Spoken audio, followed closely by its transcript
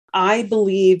I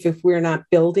believe if we're not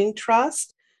building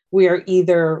trust, we are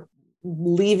either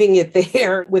leaving it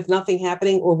there with nothing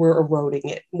happening or we're eroding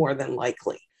it more than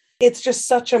likely. It's just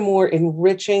such a more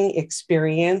enriching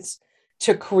experience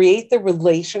to create the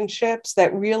relationships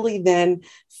that really then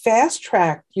fast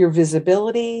track your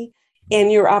visibility and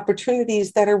your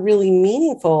opportunities that are really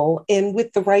meaningful and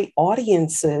with the right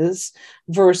audiences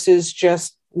versus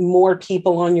just more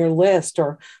people on your list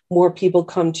or more people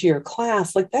come to your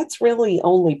class. Like that's really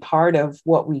only part of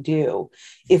what we do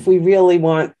if we really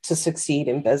want to succeed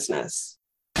in business.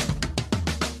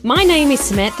 My name is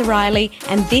Samantha Riley,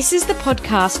 and this is the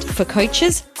podcast for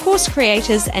coaches, course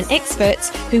creators, and experts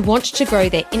who want to grow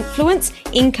their influence,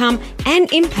 income,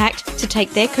 and impact to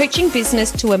take their coaching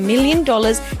business to $1 million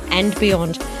and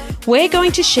beyond. We're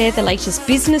going to share the latest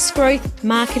business growth,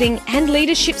 marketing, and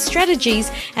leadership strategies,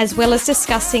 as well as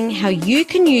discussing how you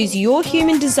can use your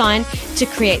human design to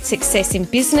create success in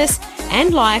business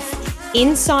and life,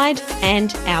 inside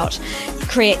and out.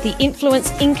 Create the influence,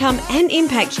 income, and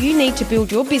impact you need to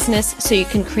build your business so you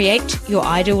can create your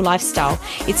ideal lifestyle.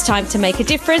 It's time to make a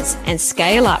difference and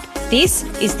scale up. This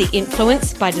is the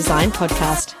Influence by Design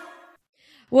podcast.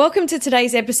 Welcome to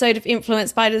today's episode of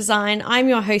Influence by Design. I'm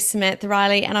your host, Samantha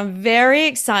Riley, and I'm very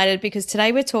excited because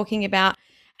today we're talking about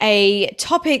a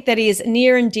topic that is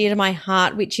near and dear to my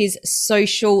heart, which is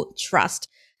social trust.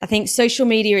 I think social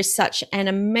media is such an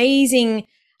amazing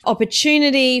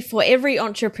opportunity for every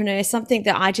entrepreneur, something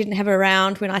that I didn't have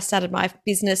around when I started my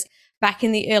business back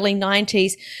in the early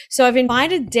 90s. So I've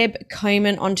invited Deb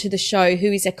Coman onto the show,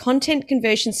 who is a content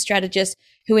conversion strategist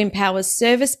who empowers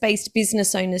service-based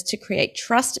business owners to create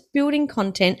trust-building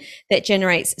content that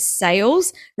generates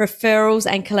sales,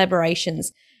 referrals, and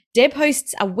collaborations. Deb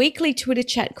hosts a weekly Twitter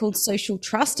chat called Social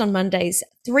Trust on Mondays,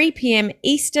 3 p.m.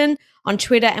 Eastern on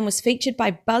Twitter, and was featured by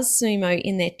BuzzSumo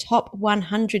in their top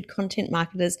 100 content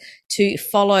marketers to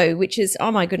follow, which is,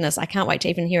 oh my goodness, I can't wait to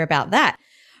even hear about that.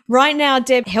 Right now,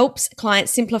 Deb helps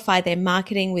clients simplify their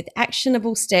marketing with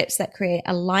actionable steps that create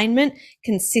alignment,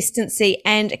 consistency,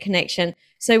 and a connection.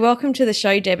 So welcome to the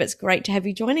show, Deb. It's great to have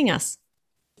you joining us.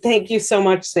 Thank you so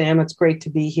much, Sam. It's great to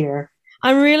be here.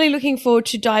 I'm really looking forward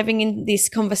to diving in this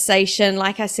conversation.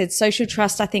 Like I said, social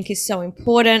trust, I think, is so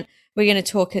important. We're going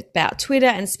to talk about Twitter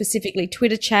and specifically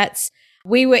Twitter chats.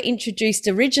 We were introduced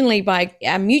originally by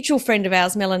a mutual friend of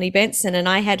ours, Melanie Benson, and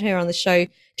I had her on the show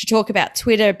to talk about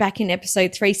Twitter back in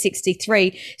episode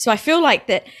 363. So I feel like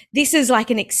that this is like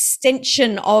an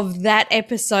extension of that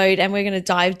episode, and we're going to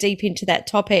dive deep into that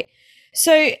topic.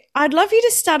 So I'd love you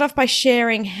to start off by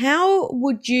sharing, how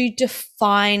would you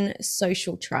define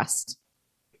social trust?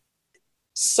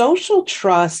 Social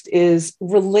trust is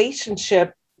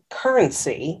relationship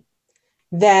currency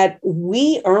that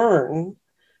we earn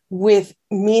with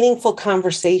meaningful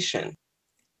conversation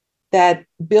that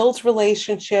builds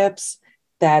relationships,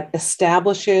 that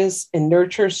establishes and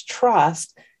nurtures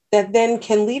trust, that then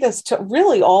can lead us to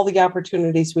really all the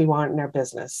opportunities we want in our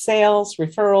business: sales,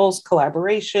 referrals,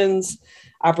 collaborations.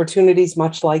 Opportunities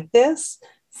much like this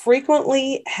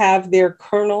frequently have their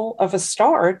kernel of a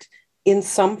start in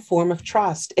some form of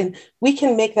trust. And we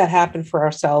can make that happen for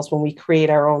ourselves when we create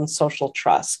our own social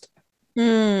trust.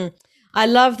 I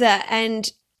love that. And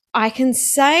I can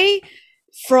say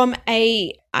from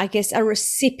a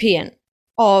recipient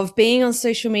of being on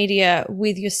social media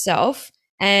with yourself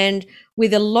and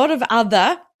with a lot of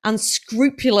other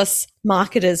unscrupulous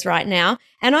marketers right now.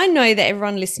 And I know that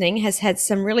everyone listening has had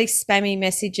some really spammy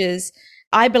messages.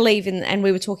 I believe in, and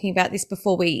we were talking about this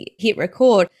before we hit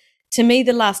record, to me,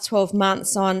 the last 12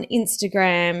 months on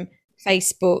Instagram,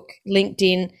 Facebook,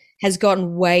 LinkedIn has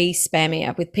gotten way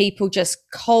spammier with people just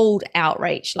cold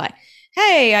outreach, like,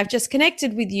 hey, I've just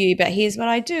connected with you, but here's what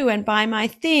I do and buy my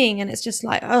thing. And it's just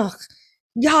like, ugh,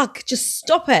 yuck, just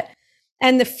stop it.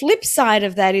 And the flip side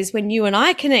of that is when you and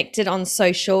I connected on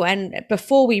social and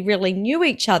before we really knew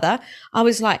each other, I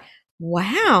was like,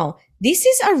 wow, this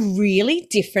is a really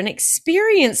different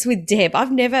experience with Deb.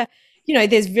 I've never,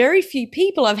 there's very few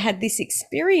people I've had this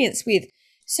experience with.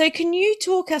 So can you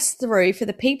talk us through, for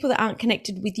the people that aren't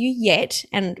connected with you yet,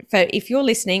 and for if you're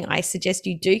listening, I suggest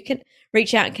you do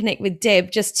reach out and connect with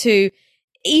Deb just to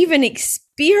even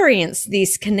experience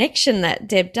this connection that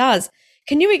Deb does.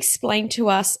 Can you explain to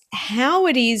us how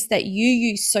it is that you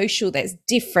use social that's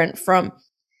different from,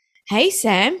 hey,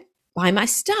 Sam, buy my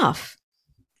stuff?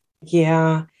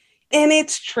 Yeah, and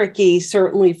it's tricky,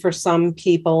 certainly for some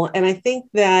people. And I think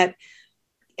that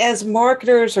as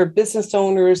marketers or business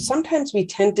owners, sometimes we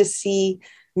tend to see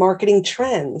marketing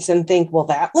trends and think, well,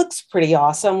 that looks pretty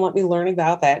awesome. Let me learn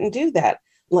about that and do that.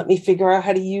 Let me figure out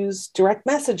how to use direct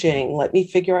messaging. Let me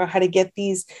figure out how to get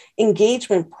these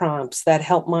engagement prompts that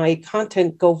help my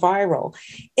content go viral.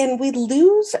 And we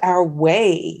lose our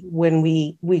way when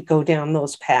we go down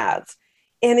those paths.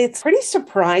 And it's pretty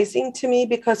surprising to me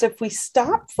because if we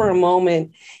stop for a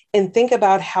moment and think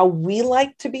about how we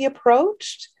like to be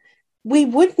approached, we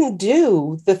wouldn't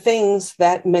do the things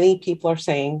that many people are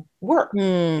saying work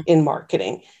in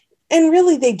marketing. And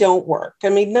really, they don't work. I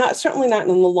mean, certainly not in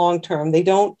the long term. They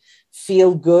don't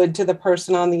feel good to the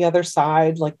person on the other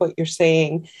side, like what you're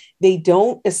saying. They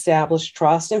don't establish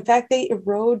trust. In fact, they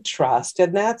erode trust.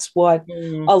 And that's what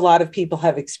a lot of people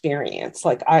have experienced.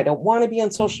 Like, I don't want to be on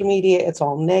social media. It's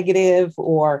all negative,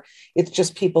 or it's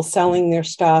just people selling their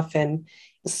stuff. And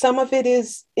some of it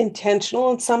is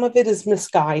intentional and some of it is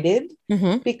misguided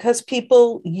because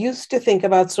people used to think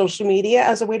about social media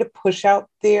as a way to push out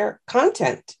their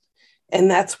content. And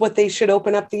that's what they should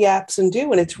open up the apps and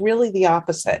do. And it's really the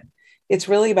opposite. It's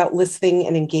really about listening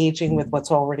and engaging with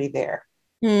what's already there.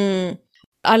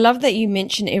 I love that you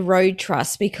mentioned erode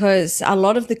trust, because a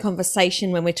lot of the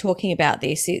conversation when we're talking about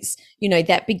this is,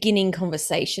 that beginning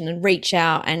conversation and reach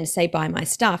out and say, buy my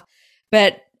stuff.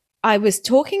 But I was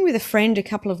talking with a friend a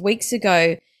couple of weeks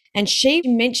ago, and she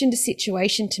mentioned a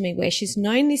situation to me where she's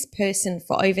known this person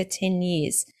for over 10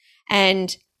 years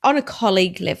and on a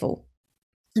colleague level.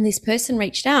 And this person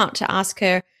reached out to ask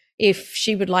her if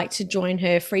she would like to join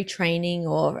her free training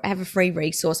or have a free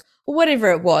resource or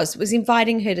whatever it was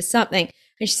inviting her to something.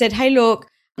 And she said, hey, look,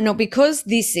 no, because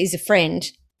this is a friend,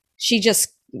 she just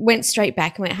went straight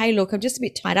back and went, hey, look, I'm just a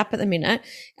bit tied up at the minute.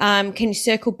 Can you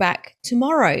circle back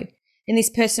tomorrow? And this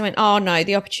person went, oh, no,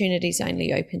 the opportunity is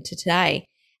only open to today.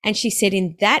 And she said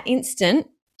in that instant,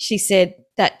 she said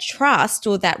that trust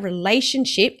or that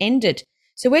relationship ended.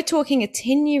 So we're talking a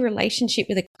 10-year relationship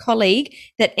with a colleague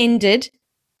that ended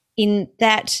in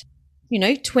that,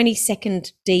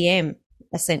 20-second DM,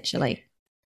 essentially.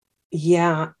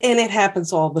 Yeah, and it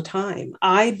happens all the time.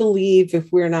 I believe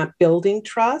if we're not building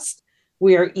trust,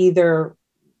 we are either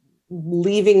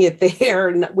leaving it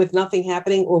there with nothing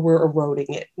happening or we're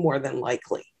eroding it more than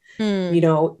likely.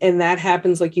 And that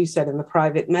happens, like you said, in the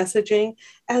private messaging,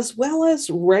 as well as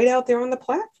right out there on the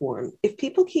platform. If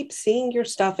people keep seeing your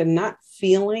stuff and not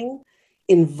feeling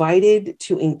invited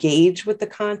to engage with the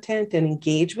content and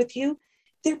engage with you,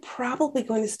 they're probably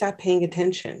going to stop paying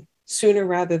attention sooner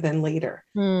rather than later.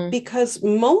 Because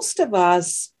most of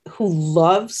us who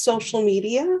love social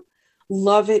media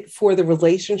love it for the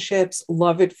relationships,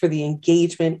 love it for the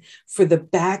engagement, for the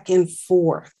back and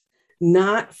forth,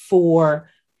 not for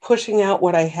pushing out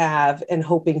what I have and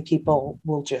hoping people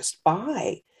will just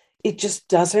buy. It just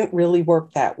doesn't really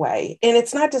work that way. And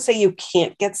it's not to say you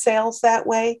can't get sales that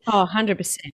way. Oh,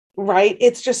 100%. Right?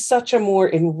 It's just such a more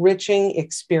enriching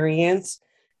experience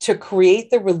to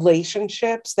create the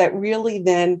relationships that really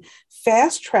then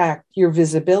fast track your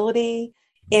visibility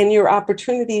and your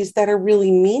opportunities that are really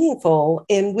meaningful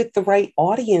and with the right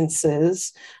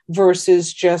audiences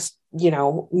versus just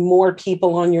more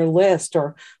people on your list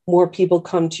or more people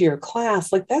come to your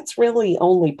class. Like, that's really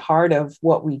only part of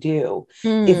what we do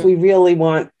if we really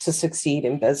want to succeed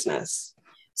in business.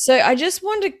 So I just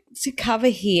wanted to cover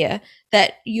here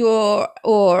that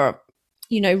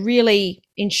really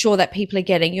ensure that people are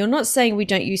getting, you're not saying we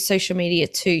don't use social media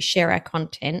to share our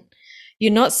content.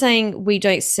 You're not saying we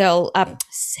don't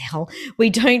we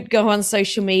don't go on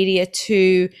social media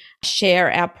to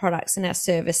share our products and our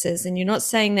services. And you're not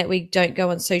saying that we don't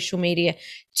go on social media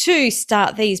to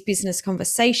start these business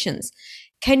conversations.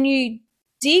 Can you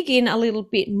dig in a little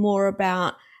bit more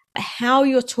about how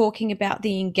you're talking about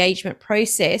the engagement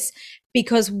process?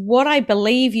 Because what I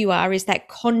believe you are is that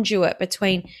conduit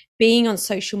between being on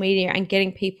social media and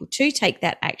getting people to take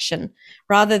that action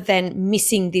rather than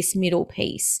missing this middle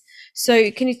piece.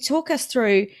 So can you talk us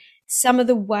through some of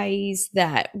the ways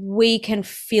that we can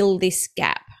fill this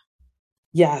gap?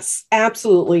 Yes,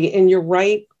 absolutely. And you're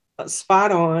right,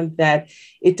 spot on, that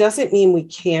it doesn't mean we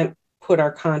can't put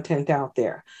our content out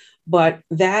there, but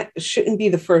that shouldn't be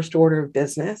the first order of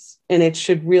business. And it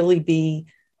should really be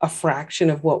a fraction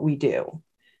of what we do,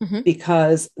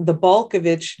 because the bulk of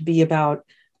it should be about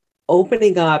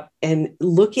opening up and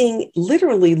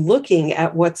literally looking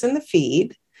at what's in the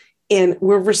feed. And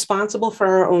we're responsible for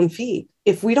our own feed.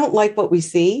 If we don't like what we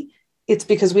see, it's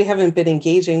because we haven't been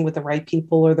engaging with the right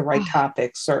people or the right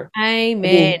topics.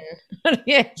 Amen.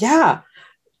 Yeah.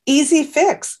 Easy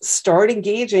fix. Start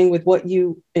engaging with what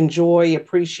you enjoy,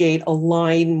 appreciate,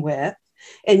 align with,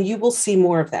 and you will see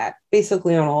more of that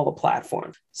basically on all the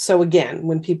platforms. So again,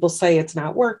 when people say it's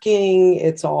not working,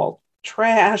 it's all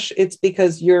trash, it's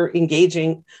because you're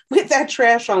engaging with that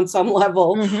trash on some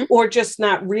level, or just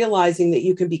not realizing that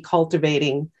you can be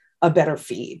cultivating a better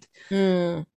feed.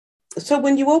 So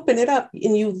when you open it up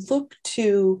and you look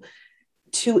to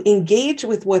engage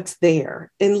with what's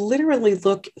there and literally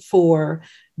look for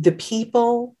the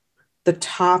people, the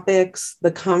topics,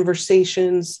 the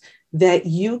conversations that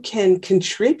you can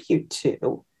contribute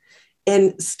to,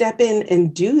 and step in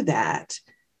and do that,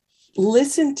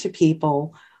 listen to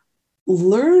people,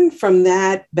 learn from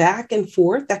that back and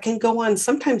forth that can go on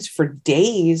sometimes for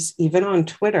days, even on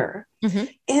Twitter.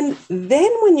 And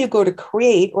then when you go to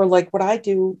create, or like what I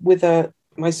do with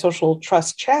my social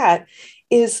trust chat,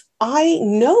 is I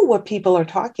know what people are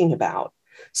talking about.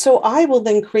 So I will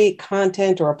then create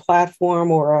content or a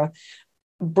platform or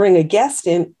bring a guest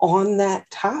in on that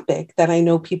topic that I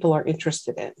know people are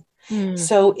interested in.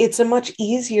 So it's a much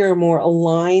easier, more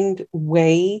aligned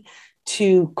way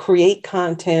to create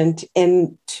content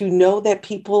and to know that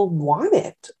people want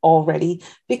it already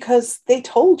because they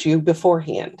told you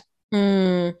beforehand.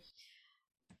 Who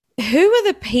are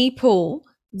the people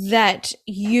that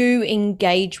you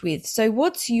engage with? So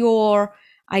what's your,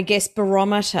 I guess,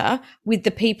 barometer with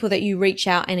the people that you reach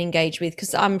out and engage with?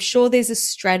 Because I'm sure there's a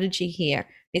strategy here.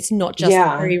 It's not just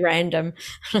very random.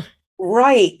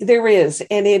 Right. There is.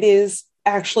 And it is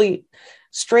actually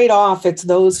straight off. It's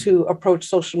those who approach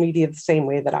social media the same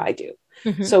way that I do.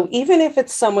 So even if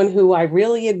it's someone who I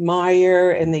really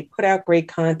admire and they put out great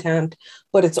content,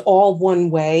 but it's all one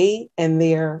way and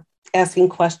they're asking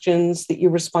questions that you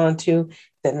respond to,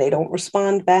 then they don't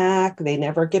respond back. They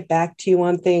never get back to you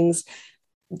on things.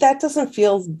 That doesn't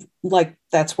feel like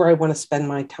that's where I want to spend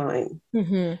my time.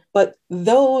 But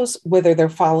those, whether their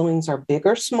followings are big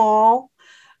or small,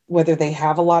 whether they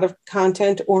have a lot of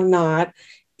content or not,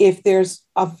 if there's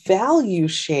a value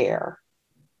share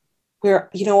where,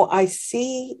 I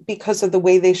see because of the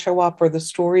way they show up or the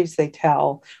stories they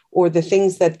tell or the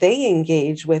things that they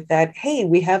engage with that, hey,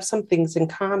 we have some things in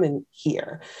common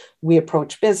here. We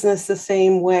approach business the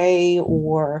same way,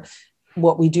 or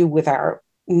what we do with our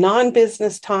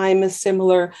non-business time is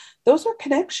similar. Those are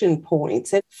connection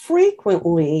points. And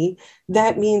frequently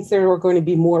that means there are going to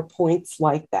be more points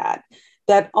like that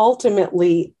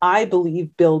ultimately, I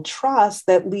believe, build trust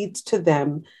that leads to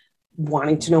them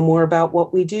wanting to know more about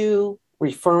what we do,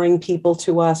 referring people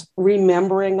to us,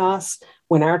 remembering us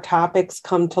when our topics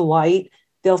come to light.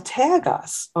 They'll tag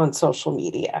us on social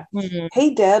media.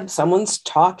 Hey, Deb, someone's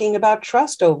talking about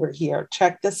trust over here.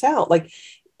 Check this out.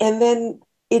 And then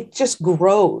it just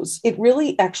grows. It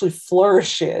really actually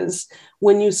flourishes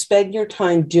when you spend your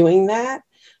time doing that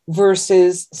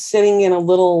versus sitting in a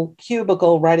little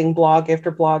cubicle writing blog after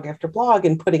blog after blog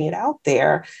and putting it out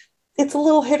there. It's a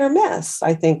little hit or miss,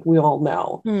 I think we all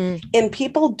know. And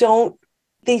people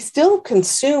they still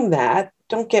consume that,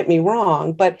 don't get me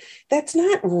wrong, but that's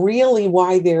not really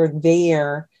why they're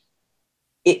there.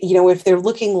 If they're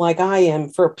looking like I am,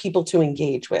 for people to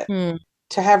engage with,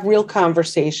 to have real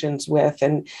conversations with,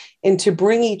 and to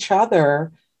bring each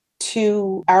other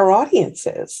to our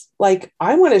audiences. Like,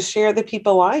 I want to share the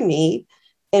people I meet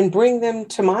and bring them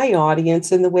to my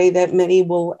audience in the way that many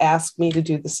will ask me to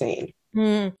do the same.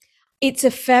 It's a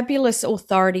fabulous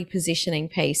authority positioning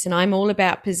piece, and I'm all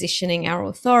about positioning our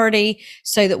authority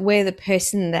so that we're the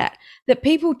person that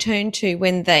people turn to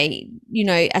when they,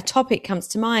 a topic comes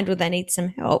to mind or they need some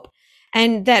help.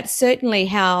 And that's certainly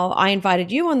how I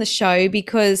invited you on the show,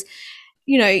 because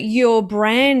your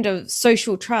brand of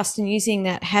social trust and using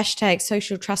that hashtag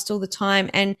social trust all the time,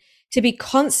 and to be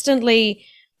constantly,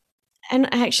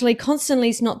 and actually constantly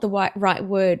is not the right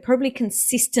word, probably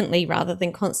consistently rather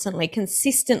than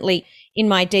consistently in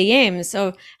my DMs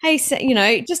of, hey,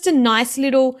 just a nice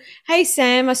little, hey,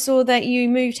 Sam, I saw that you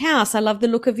moved house. I love the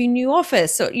look of your new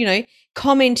office, or,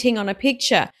 commenting on a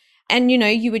picture. And,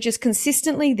 you were just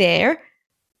consistently there,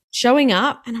 showing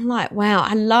up. And I'm like, wow,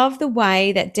 I love the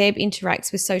way that Deb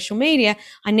interacts with social media.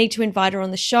 I need to invite her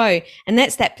on the show. And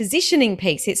that's that positioning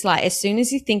piece. It's like, as soon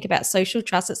as you think about social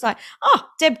trust, it's like, oh,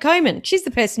 Deb Coman, she's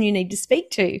the person you need to speak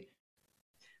to.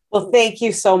 Well, thank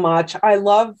you so much. I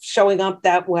love showing up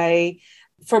that way.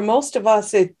 For most of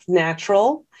us, it's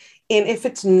natural. And if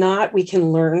it's not, we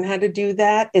can learn how to do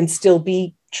that and still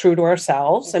be true to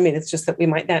ourselves. I mean, it's just that we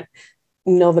might not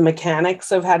know the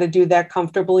mechanics of how to do that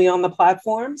comfortably on the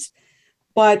platforms.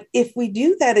 But if we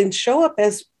do that and show up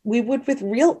as we would with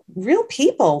real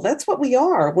people, that's what we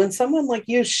are. When someone like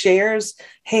you shares,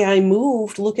 hey, I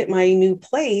moved, look at my new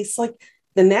place, like,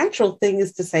 the natural thing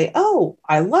is to say, oh,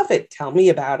 I love it, tell me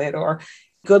about it, or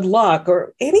good luck,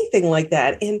 or anything like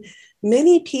that. And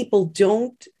many people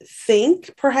don't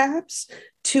think, perhaps,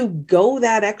 to go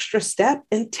that extra step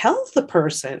and tell the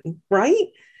person, right?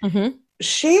 Mm-hmm.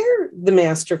 Share the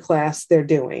masterclass they're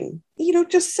doing.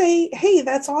 Just say, hey,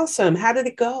 that's awesome. How did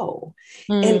it go?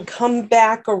 And come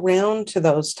back around to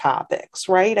those topics,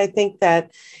 right? I think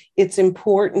that it's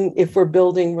important if we're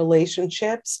building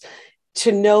relationships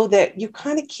to know that you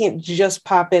kind of can't just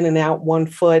pop in and out one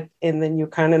foot and then you're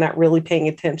kind of not really paying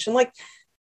attention. Like,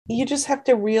 you just have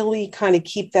to really kind of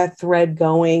keep that thread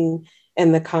going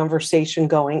and the conversation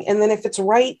going. And then if it's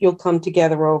right, you'll come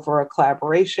together over a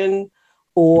collaboration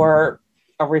or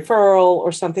a referral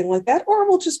or something like that, or it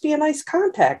will just be a nice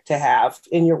contact to have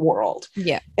in your world.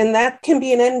 Yeah. And that can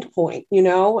be an end point,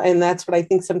 and that's what I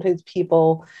think sometimes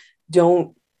people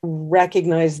don't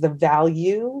recognize the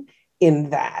value in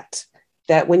that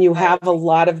when you have a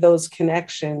lot of those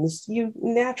connections, you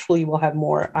naturally will have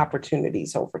more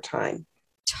opportunities over time.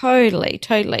 Totally,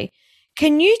 totally.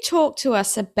 Can you talk to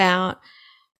us about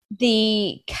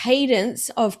the cadence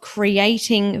of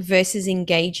creating versus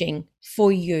engaging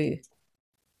for you?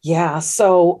 Yeah.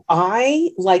 So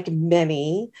I, like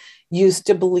many, used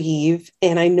to believe,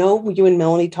 and I know you and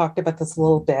Melanie talked about this a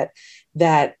little bit,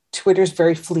 that Twitter's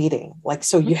very fleeting. Like,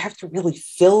 so you have to really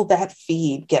fill that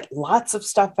feed, get lots of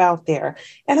stuff out there.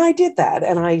 And I did that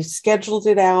and I scheduled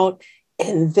it out.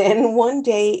 And then one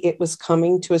day it was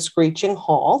coming to a screeching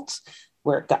halt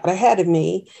where it got ahead of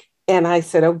me. And I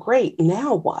said, oh, great.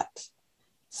 Now what?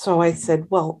 So I said,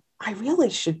 well, I really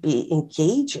should be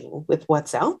engaging with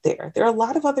what's out there. There are a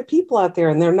lot of other people out there,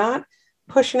 and they're not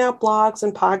pushing out blogs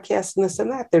and podcasts and this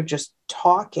and that. They're just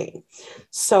talking.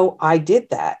 So I did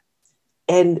that.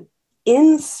 And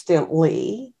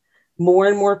instantly, more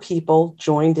and more people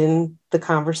joined in the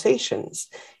conversations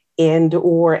and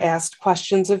or asked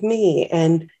questions of me.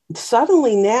 And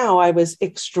suddenly now I was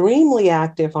extremely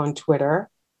active on Twitter,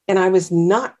 and I was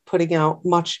not putting out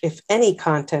much, if any,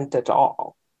 content at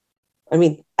all. I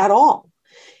mean, at all.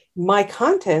 My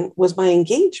content was my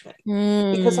engagement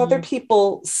because other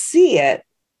people see it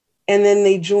and then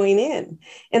they join in.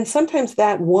 And sometimes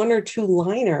that one or two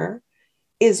liner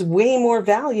is way more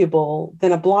valuable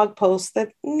than a blog post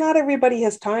that not everybody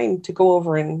has time to go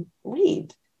over and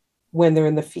read when they're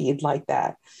in the feed like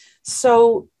that.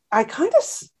 So I kind of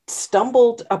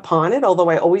stumbled upon it, although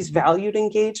I always valued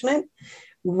engagement,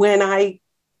 when I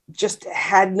just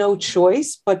had no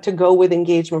choice but to go with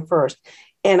engagement first.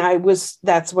 And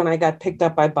that's when I got picked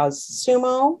up by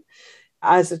BuzzSumo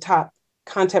as a top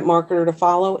content marketer to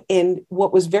follow. And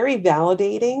what was very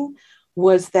validating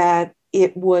was that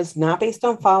it was not based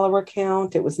on follower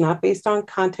count. It was not based on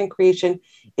content creation.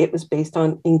 It was based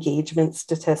on engagement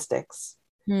statistics.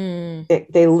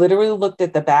 They literally looked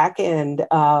at the back end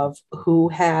of who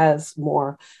has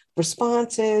more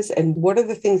responses and what are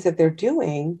the things that they're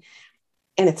doing.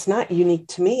 And it's not unique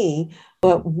to me,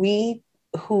 but we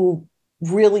who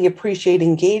really appreciate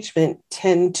engagement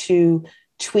tend to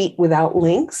tweet without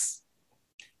links.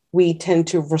 We tend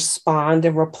to respond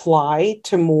and reply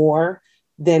to more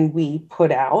than we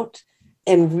put out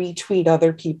and retweet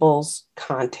other people's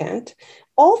content.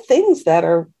 All things that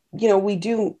are,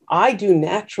 I do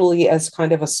naturally as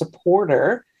kind of a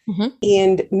supporter.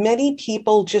 And many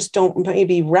people just don't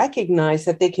maybe recognize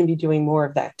that they can be doing more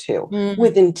of that too,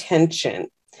 with intention.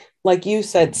 Like you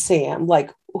said, Sam,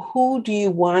 like, who do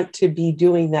you want to be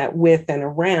doing that with and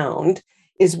around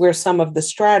is where some of the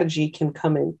strategy can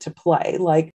come into play.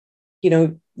 Like,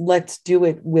 let's do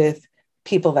it with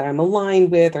people that I'm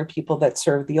aligned with or people that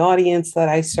serve the audience that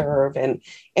I serve. And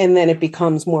then it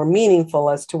becomes more meaningful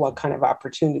as to what kind of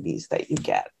opportunities that you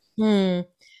get.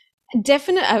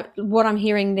 Definitely, what I'm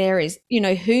hearing there is,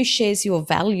 who shares your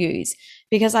values?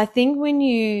 Because I think when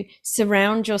you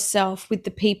surround yourself with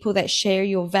the people that share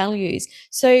your values,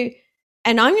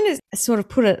 and I'm going to sort of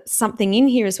put something in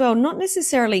here as well, not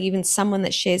necessarily even someone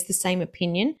that shares the same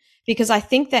opinion, because I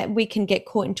think that we can get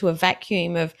caught into a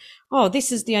vacuum of, oh, this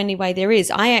is the only way there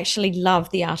is. I actually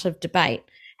love the art of debate.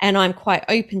 And I'm quite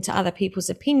open to other people's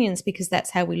opinions because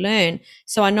that's how we learn.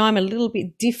 So I know I'm a little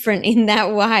bit different in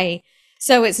that way.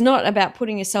 So it's not about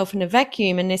putting yourself in a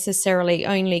vacuum and necessarily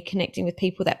only connecting with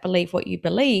people that believe what you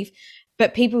believe,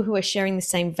 but people who are sharing the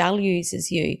same values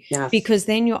as you. Yes. Because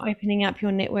then you're opening up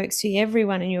your networks to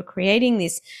everyone and you're creating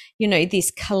this,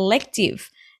 this collective.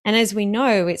 And as we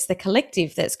know, it's the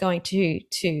collective that's going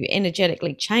to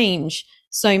energetically change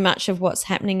so much of what's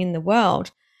happening in the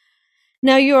world.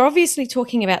 Now, you're obviously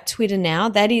talking about Twitter now.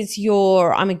 That is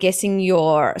I'm guessing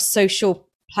your social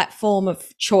platform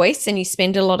of choice, and you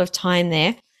spend a lot of time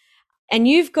there. And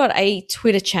you've got a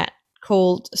Twitter chat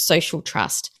called Social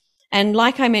Trust. And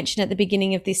like I mentioned at the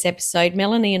beginning of this episode,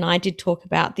 Melanie and I did talk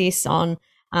about this on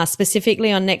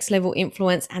specifically on Next Level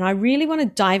Influence. And I really want to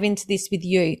dive into this with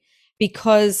you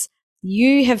because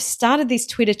you have started this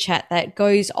Twitter chat that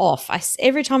goes off.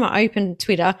 Every time I open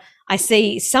Twitter, I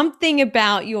see something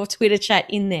about your Twitter chat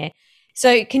in there.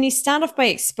 So can you start off by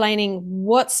explaining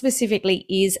what specifically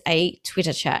is a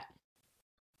Twitter chat?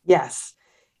 Yes.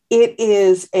 It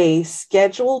is a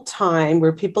scheduled time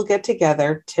where people get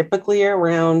together, typically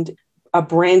around a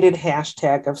branded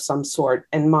hashtag of some sort.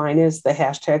 And mine is the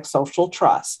hashtag social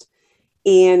trust.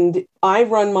 And I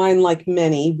run mine like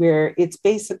many, where it's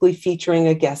basically featuring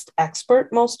a guest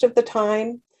expert most of the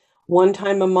time. One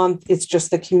time a month, it's just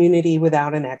the community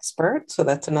without an expert. So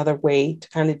that's another way to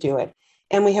kind of do it.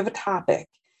 And we have a topic.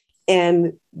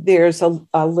 And there's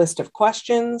a list of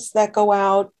questions that go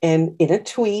out and in a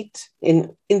tweet,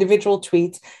 in individual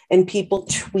tweets, and people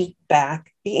tweet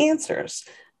back the answers.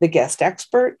 The guest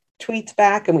expert tweets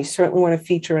back, and we certainly want to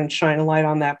feature and shine a light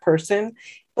on that person.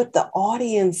 But the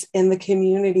audience and the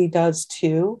community does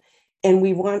too. And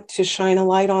we want to shine a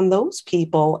light on those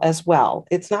people as well.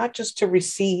 It's not just to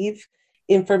receive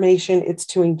information, it's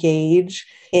to engage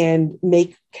and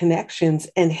make connections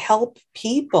and help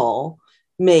people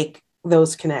make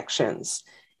those connections.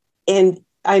 And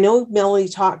I know Melanie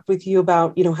talked with you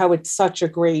about, how it's such a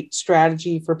great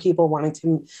strategy for people wanting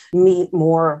to meet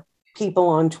more people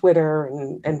on Twitter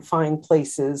and find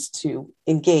places to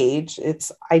engage.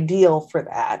 It's ideal for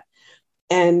that.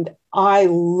 And I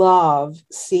love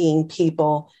seeing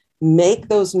people make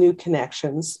those new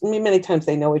connections. I mean, many times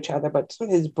they know each other, but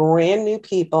sometimes brand new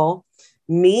people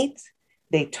meet.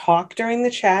 They talk during the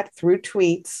chat through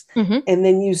tweets, and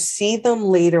then you see them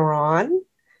later on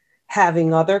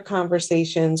having other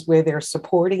conversations where they're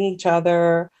supporting each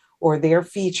other or they're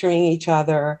featuring each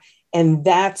other. And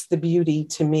that's the beauty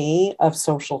to me of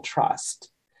social trust,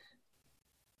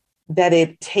 that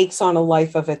it takes on a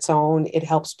life of its own. It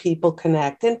helps people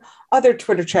connect. And other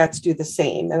Twitter chats do the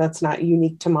same. And that's not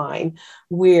unique to mine,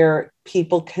 where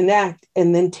people connect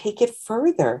and then take it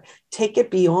further, take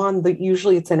it beyond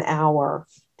usually it's an hour,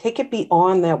 take it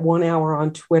beyond that 1 hour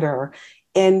on Twitter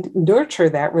and nurture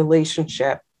that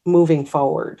relationship moving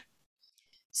forward.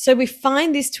 So we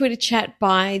find this Twitter chat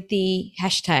by the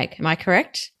hashtag. Am I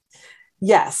correct?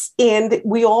 Yes. And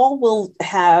we all will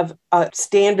have a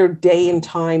standard day and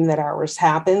time that ours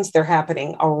happens. They're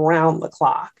happening around the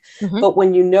clock. But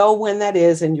when you know when that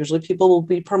is, and usually people will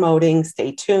be promoting,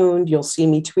 stay tuned, you'll see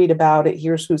me tweet about it,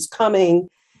 here's who's coming.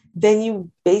 Then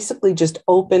you basically just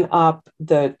open up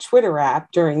the Twitter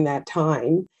app during that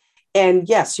time. And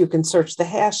yes, you can search the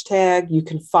hashtag. You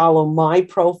can follow my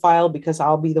profile because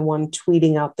I'll be the one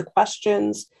tweeting out the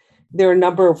questions. There are a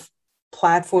number of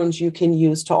platforms you can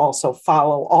use to also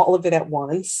follow all of it at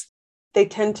once. They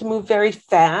tend to move very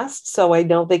fast, so I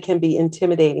know they can be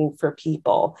intimidating for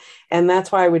people. And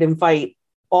that's why I would invite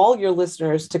all your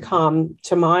listeners to come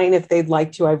to mine if they'd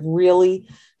like to. I've really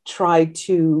tried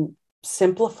to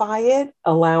simplify it,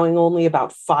 allowing only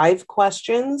about 5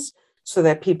 questions so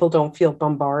that people don't feel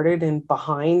bombarded and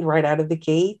behind right out of the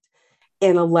gate,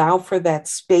 and allow for that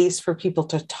space for people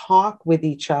to talk with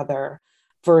each other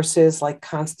versus like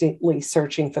constantly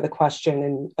searching for the question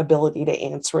and ability to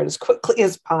answer it as quickly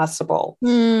as possible.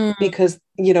 Because,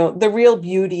 the real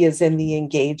beauty is in the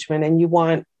engagement, and you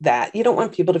want that. You don't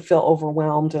want people to feel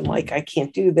overwhelmed and like, I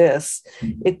can't do this.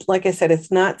 It, like I said, it's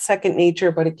not second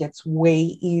nature, but it gets way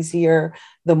easier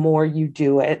the more you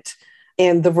do it.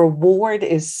 And the reward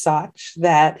is such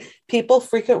that people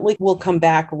frequently will come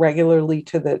back regularly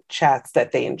to the chats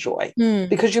that they enjoy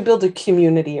because you build a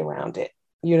community around it,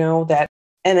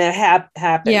 and it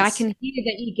happens. Yeah, I can hear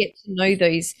that you get to know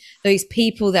those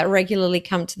people that regularly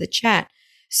come to the chat.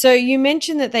 So you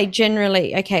mentioned that they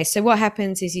generally, so what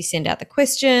happens is you send out the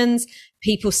questions,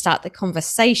 people start the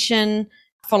conversation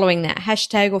following that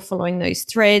hashtag or following those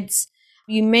threads.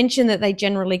 You mentioned that they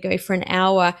generally go for an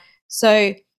hour.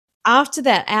 So after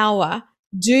that hour,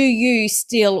 do you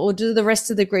still, or do the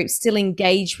rest of the group still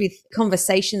engage with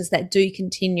conversations that do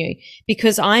continue?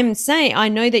 Because I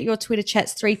know that your Twitter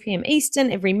chat's 3 p.m.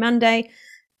 Eastern every Monday.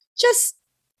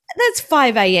 That's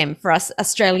 5 a.m. for us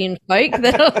Australian folk, and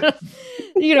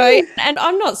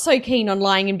I'm not so keen on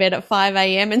lying in bed at 5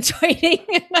 a.m. and tweeting.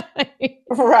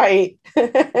 Right.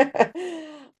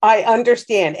 I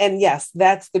understand. And yes,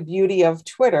 that's the beauty of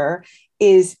Twitter,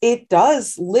 is it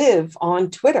does live on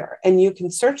Twitter, and you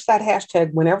can search that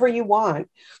hashtag whenever you want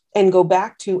and go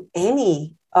back to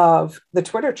any of the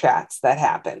Twitter chats that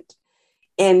happened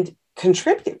and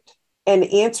contribute and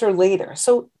answer later.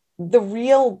 So the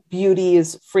real beauty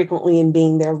is frequently in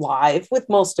being there live with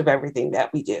most of everything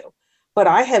that we do. But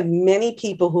I have many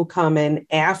people who come in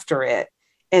after it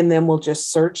And then we'll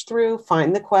just search through,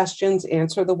 find the questions,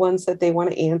 answer the ones that they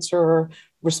want to answer, or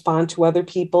respond to other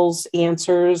people's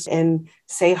answers and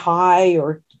say hi,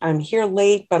 or I'm here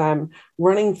late, but I'm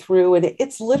running through. And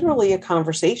it's literally a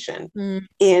conversation.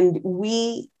 And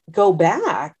we go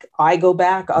back, I go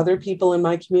back, other people in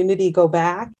my community go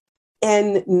back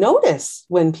and notice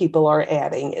when people are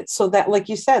adding it. So that, like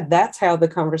you said, that's how the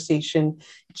conversation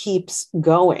keeps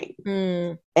going.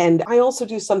 And I also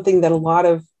do something that a lot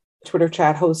of Twitter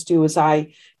chat hosts do is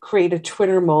I create a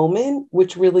Twitter moment,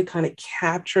 which really kind of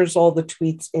captures all the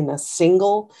tweets in a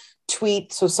single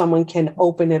tweet so someone can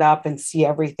open it up and see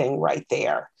everything right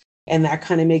there. And that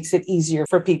kind of makes it easier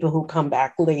for people who come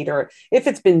back later. If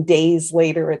it's been days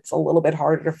later, it's a little bit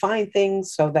harder to find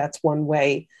things. So that's one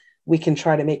way we can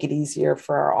try to make it easier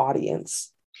for our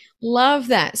audience. Love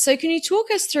that. So can you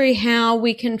talk us through how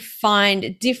we can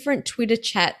find different Twitter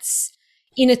chats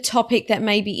in a topic that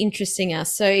may be interesting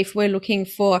us? So if we're looking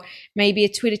for maybe a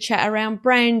Twitter chat around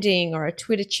branding or a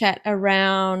Twitter chat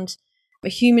around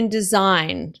human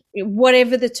design,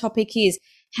 whatever the topic is,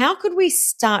 how could we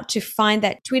start to find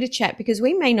that Twitter chat? Because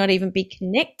we may not even be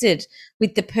connected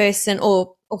with the person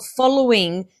or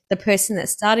following the person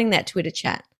that's starting that Twitter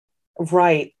chat.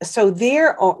 Right. So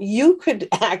you could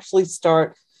actually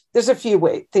start. There's a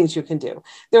few things you can do.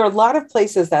 There are a lot of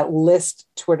places that list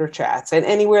Twitter chats, and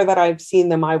anywhere that I've seen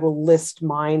them, I will list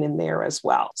mine in there as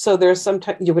well. So there's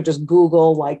sometimes you could just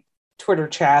Google like Twitter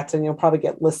chats and you'll probably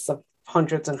get lists of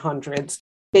hundreds and hundreds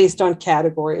based on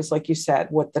categories. Like you said,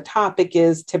 what the topic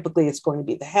is, typically it's going to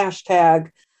be the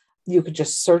hashtag. You could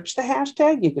just search the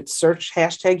hashtag. You could search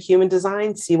hashtag human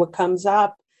design, see what comes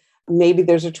up. Maybe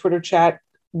there's a Twitter chat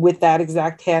with that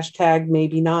exact hashtag,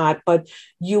 maybe not, but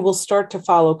you will start to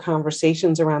follow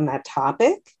conversations around that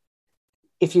topic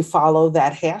if you follow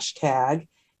that hashtag.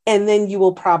 And then you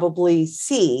will probably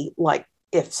see like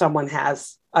if someone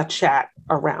has a chat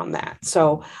around that.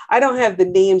 So I don't have the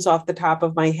names off the top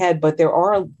of my head, but there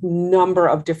are a number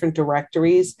of different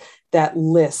directories that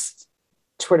list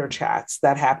Twitter chats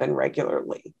that happen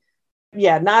regularly.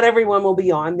 Yeah, not everyone will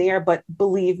be on there, but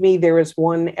believe me, there is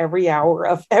one every hour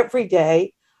of every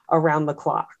day around the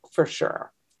clock for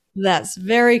sure. That's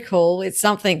very cool. It's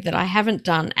something that I haven't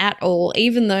done at all,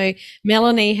 even though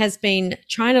Melanie has been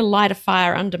trying to light a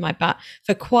fire under my butt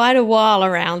for quite a while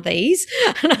around these.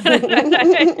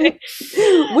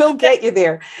 We'll get you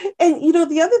there. And,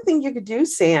 the other thing you could do,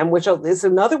 Sam, which is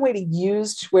another way to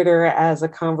use Twitter as a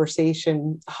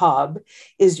conversation hub,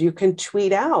 is you can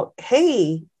tweet out,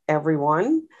 hey,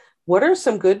 everyone, what are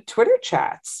some good Twitter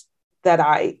chats that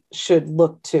I should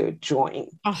look to join?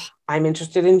 Oh. I'm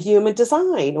interested in human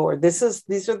design, or these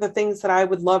are the things that I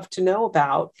would love to know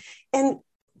about. And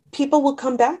people will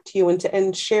come back to you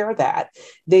and share that.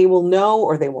 They will know,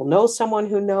 or they will know someone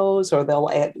who knows, or they'll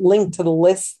link to the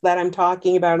list that I'm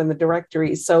talking about in the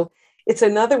directory. So it's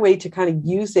another way to kind of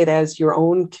use it as your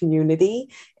own community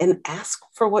and ask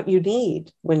for what you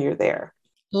need when you're there.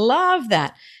 Love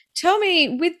that. Tell me,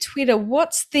 with Twitter,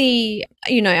 what's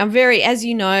I'm very, as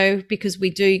you know, because we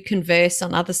do converse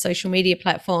on other social media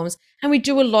platforms, and we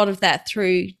do a lot of that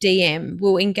through DM.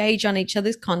 We'll engage on each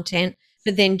other's content,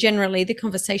 but then generally the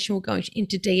conversation will go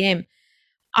into DM.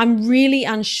 I'm really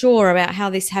unsure about how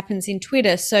this happens in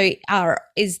Twitter. So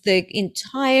is the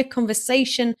entire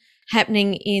conversation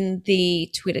happening in the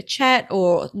Twitter chat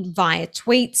or via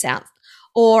tweets out?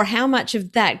 Or how much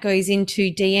of that goes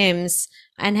into DMs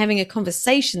and having a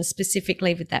conversation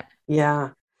specifically with that? Yeah,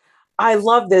 I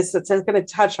love this. It's going to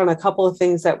touch on a couple of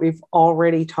things that we've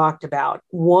already talked about.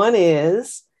 One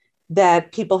is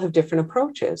that people have different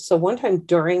approaches. So one time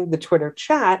during the Twitter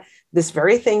chat, this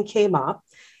very thing came up,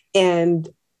 and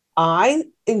I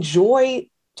enjoy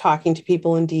talking to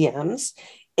people in DMs.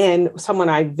 And someone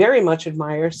I very much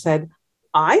admire said,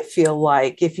 I feel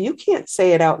like if you can't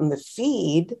say it out in the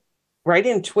feed, right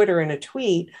in Twitter in a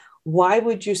tweet, why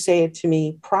would you say it to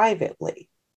me privately?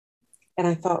 And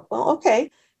I thought, well,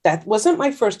 okay, that wasn't my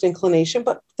first inclination,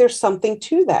 but there's something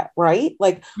to that, right?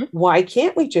 Like, why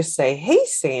can't we just say, hey,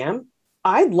 Sam,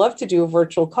 I'd love to do a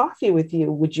virtual coffee with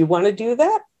you. Would you want to do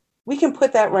that? We can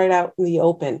put that right out in the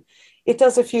open. It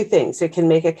does a few things. It can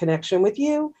make a connection with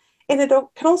you. And it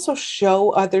can also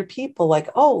show other people like,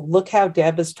 oh, look how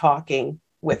Deb is talking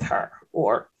with her,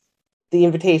 or the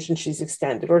invitation she's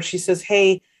extended. Or she says,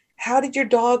 hey, how did your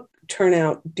dog turn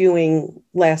out doing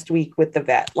last week with the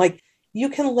vet? Like, you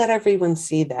can let everyone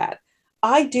see that.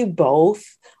 I do both.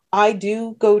 I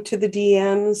do go to the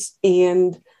DMs.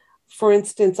 And for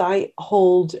instance, I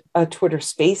hold a Twitter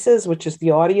Spaces, which is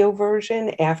the audio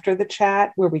version after the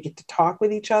chat where we get to talk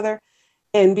with each other.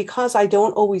 And because I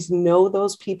don't always know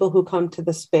those people who come to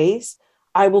the space,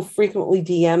 I will frequently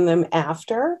DM them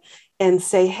after and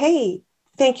say, hey,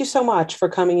 thank you so much for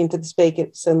coming into the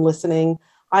space and listening.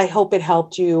 I hope it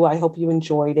helped you. I hope you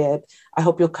enjoyed it. I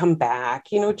hope you'll come back,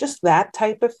 just that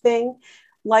type of thing.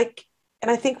 Like,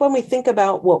 and I think when we think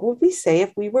about what would we say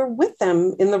if we were with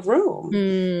them in the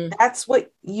room, that's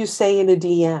what you say in a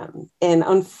DM. And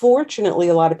unfortunately,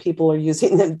 a lot of people are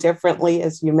using them differently,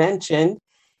 as you mentioned,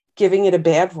 giving it a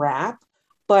bad rap.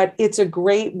 But it's a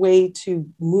great way to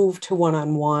move to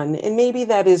one-on-one. And maybe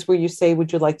that is where you say,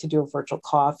 would you like to do a virtual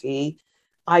coffee?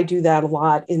 I do that a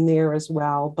lot in there as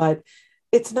well. But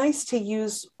it's nice to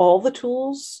use all the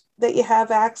tools that you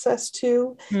have access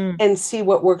to and see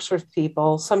what works for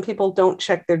people. Some people don't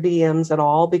check their DMs at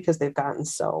all because they've gotten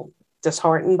so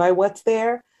disheartened by what's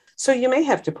there. So you may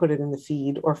have to put it in the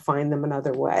feed or find them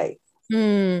another way.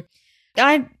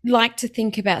 I like to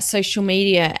think about social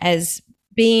media as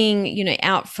being,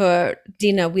 out for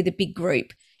dinner with a big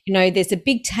group. There's a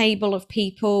big table of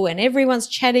people and everyone's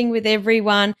chatting with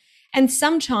everyone. And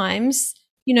sometimes,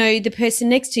 the person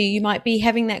next to you might be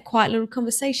having that quiet little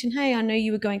conversation. Hey, I know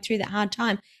you were going through that hard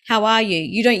time. How are you?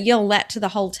 You don't yell that to the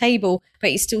whole table,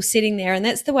 but you're still sitting there. And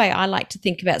that's the way I like to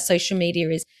think about social media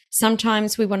is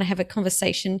sometimes we want to have a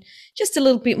conversation just a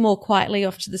little bit more quietly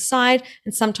off to the side.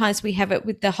 And sometimes we have it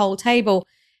with the whole table.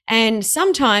 And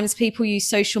sometimes people use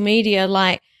social media.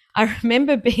 Like I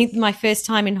remember being my first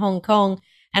time in Hong Kong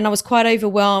and I was quite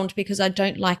overwhelmed because I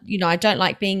don't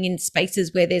like being in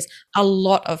spaces where there's a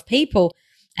lot of people.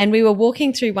 And we were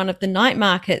walking through one of the night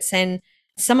markets and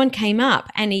someone came up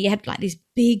and he had like this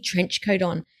big trench coat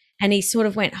on and he sort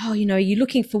of went, oh, you're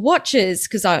looking for watches?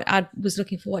 Because I was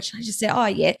looking for watches. And I just said, oh,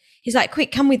 yeah. He's like,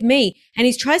 quick, come with me. And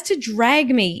he tries to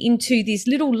drag me into this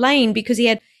little lane because he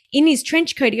had in his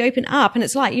trench coat, he opened up and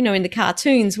it's like, in the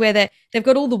cartoons where they've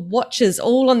got all the watches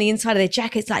all on the inside of their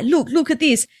jackets. Like, look at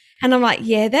this. And I'm like,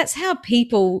 yeah, that's how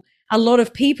a lot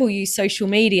of people use social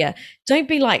media. Don't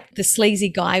be like the sleazy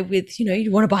guy with,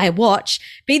 you want to buy a watch.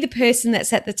 Be the person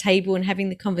that's at the table and having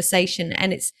the conversation.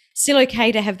 And it's still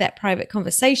okay to have that private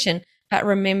conversation, but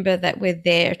remember that we're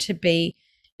there to be,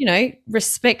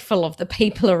 respectful of the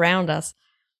people around us.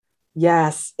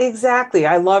 Yes, exactly.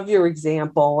 I love your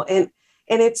example. And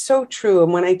it's so true.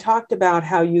 And when I talked about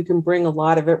how you can bring a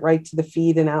lot of it right to the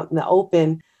feed and out in the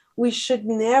open, we should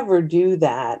never do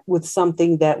that with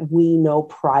something that we know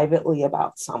privately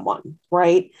about someone,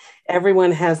 right?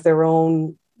 Everyone has their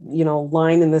own,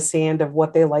 line in the sand of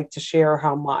what they like to share,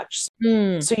 how much.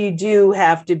 So you do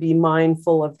have to be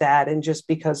mindful of that. And just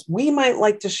because we might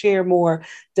like to share more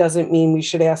doesn't mean we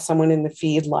should ask someone in the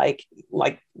feed, like,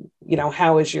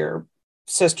 how is your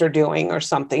sister doing or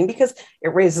something, because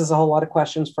it raises a whole lot of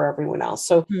questions for everyone else.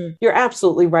 So you're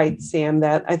absolutely right, Sam,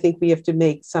 that I think we have to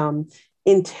make some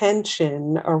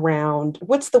intention around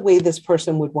what's the way this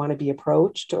person would want to be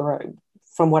approached, or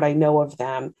from what I know of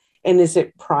them, and is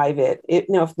it private?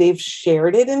 If they've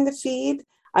shared it in the feed,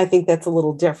 I think that's a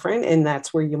little different, and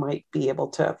that's where you might be able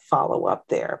to follow up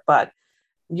there. But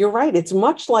you're right, it's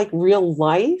much like real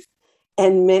life,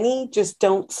 and many just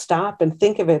don't stop and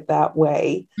think of it that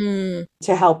way to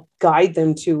help guide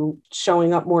them to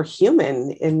showing up more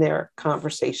human in their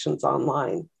conversations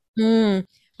online.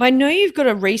 I know you've got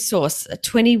a resource,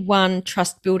 21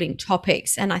 trust building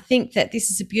topics. And I think that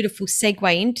this is a beautiful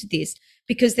segue into this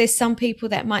because there's some people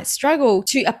that might struggle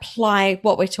to apply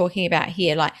what we're talking about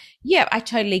here. Like, yeah, I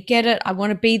totally get it. I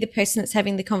want to be the person that's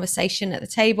having the conversation at the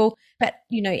table. But,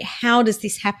 how does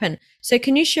this happen? So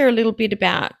can you share a little bit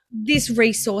about this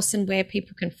resource and where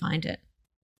people can find it?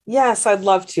 Yes, I'd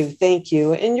love to. Thank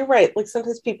you. And you're right. Like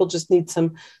sometimes people just need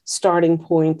some starting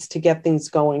points to get things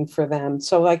going for them.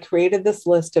 So I created this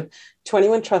list of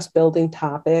 21 trust building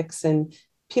topics, and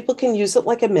people can use it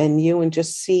like a menu and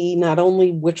just see not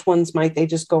only which ones might they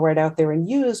just go right out there and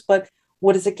use, but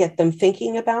what does it get them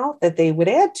thinking about that they would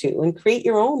add to, and create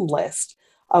your own list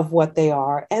of what they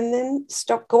are. And then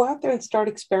go out there and start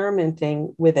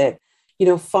experimenting with it.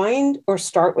 Find or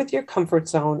start with your comfort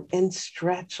zone and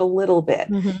stretch a little bit,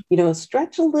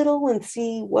 stretch a little and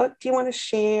see what do you want to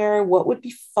share? What would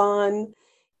be fun?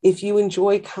 If you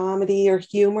enjoy comedy or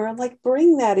humor, like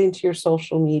bring that into your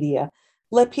social media.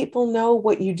 Let people know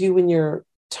what you do in your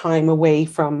time away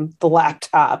from the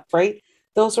laptop, right?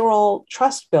 Those are all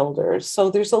trust builders.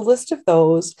 So there's a list of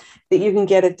those that you can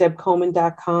get at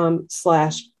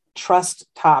debcoman.com/trust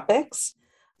topics.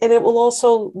 And it will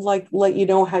also let you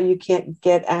know how you can't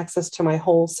get access to my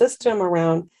whole system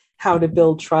around how to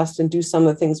build trust and do some of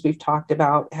the things we've talked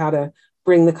about, how to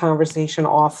bring the conversation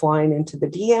offline into the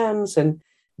DMs and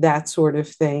that sort of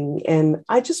thing. And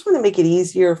I just want to make it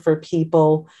easier for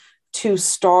people to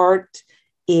start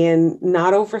and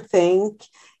not overthink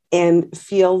and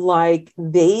feel like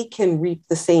they can reap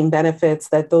the same benefits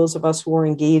that those of us who are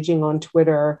engaging on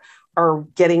Twitter are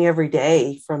getting every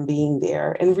day from being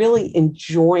there, and really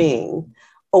enjoying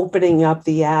opening up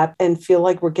the app and feel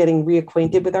like we're getting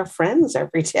reacquainted with our friends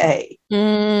every day.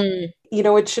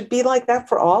 It should be like that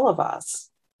for all of us.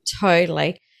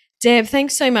 Totally. Deb,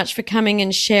 thanks so much for coming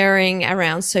and sharing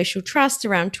around social trust,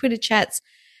 around Twitter chats.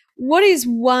 What is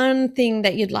one thing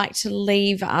that you'd like to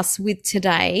leave us with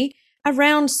today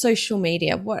around social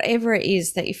media, whatever it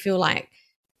is that you feel like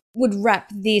would wrap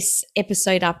this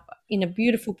episode up in a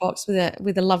beautiful box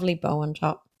with a lovely bow on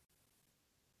top?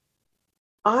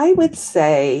 I would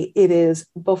say it is,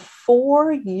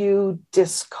 before you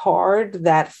discard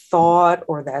that thought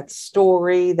or that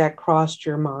story that crossed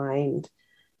your mind,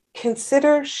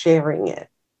 consider sharing it.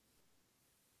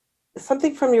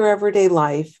 Something from your everyday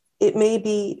life. It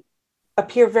may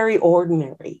appear very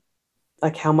ordinary,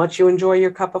 like how much you enjoy your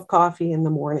cup of coffee in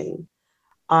the morning.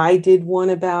 I did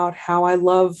one about how I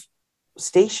love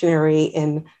stationery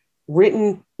and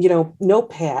written,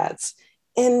 notepads,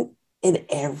 and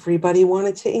everybody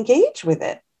wanted to engage with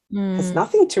it. It has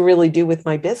nothing to really do with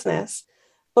my business,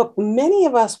 but many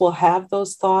of us will have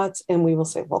those thoughts and we will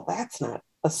say, well, that's not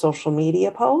a social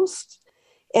media post.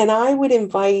 And I would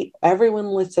invite everyone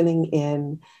listening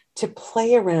in to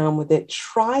play around with it.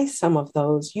 Try some of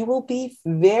those. You will be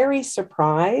very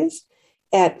surprised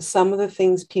at some of the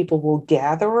things people will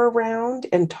gather around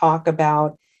and talk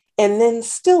about, and then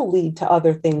still lead to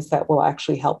other things that will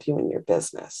actually help you in your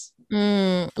business.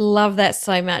 Love that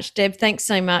so much. Deb, thanks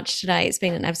so much today. It's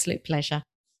been an absolute pleasure.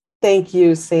 Thank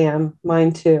you, Sam.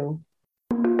 Mine too.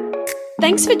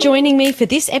 Thanks for joining me for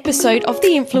this episode of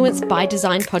the Influence by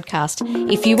Design podcast.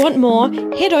 If you want more,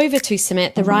 head over to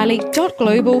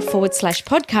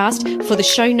samantharileigh.global/podcast for the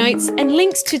show notes and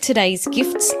links to today's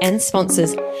gifts and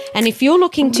sponsors. And if you're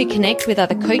looking to connect with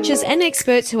other coaches and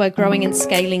experts who are growing and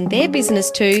scaling their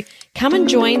business too, come and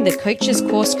join the Coaches,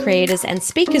 Course Creators and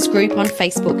Speakers group on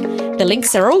Facebook. The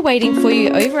links are all waiting for you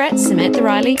over at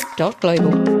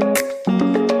samantharileigh.global.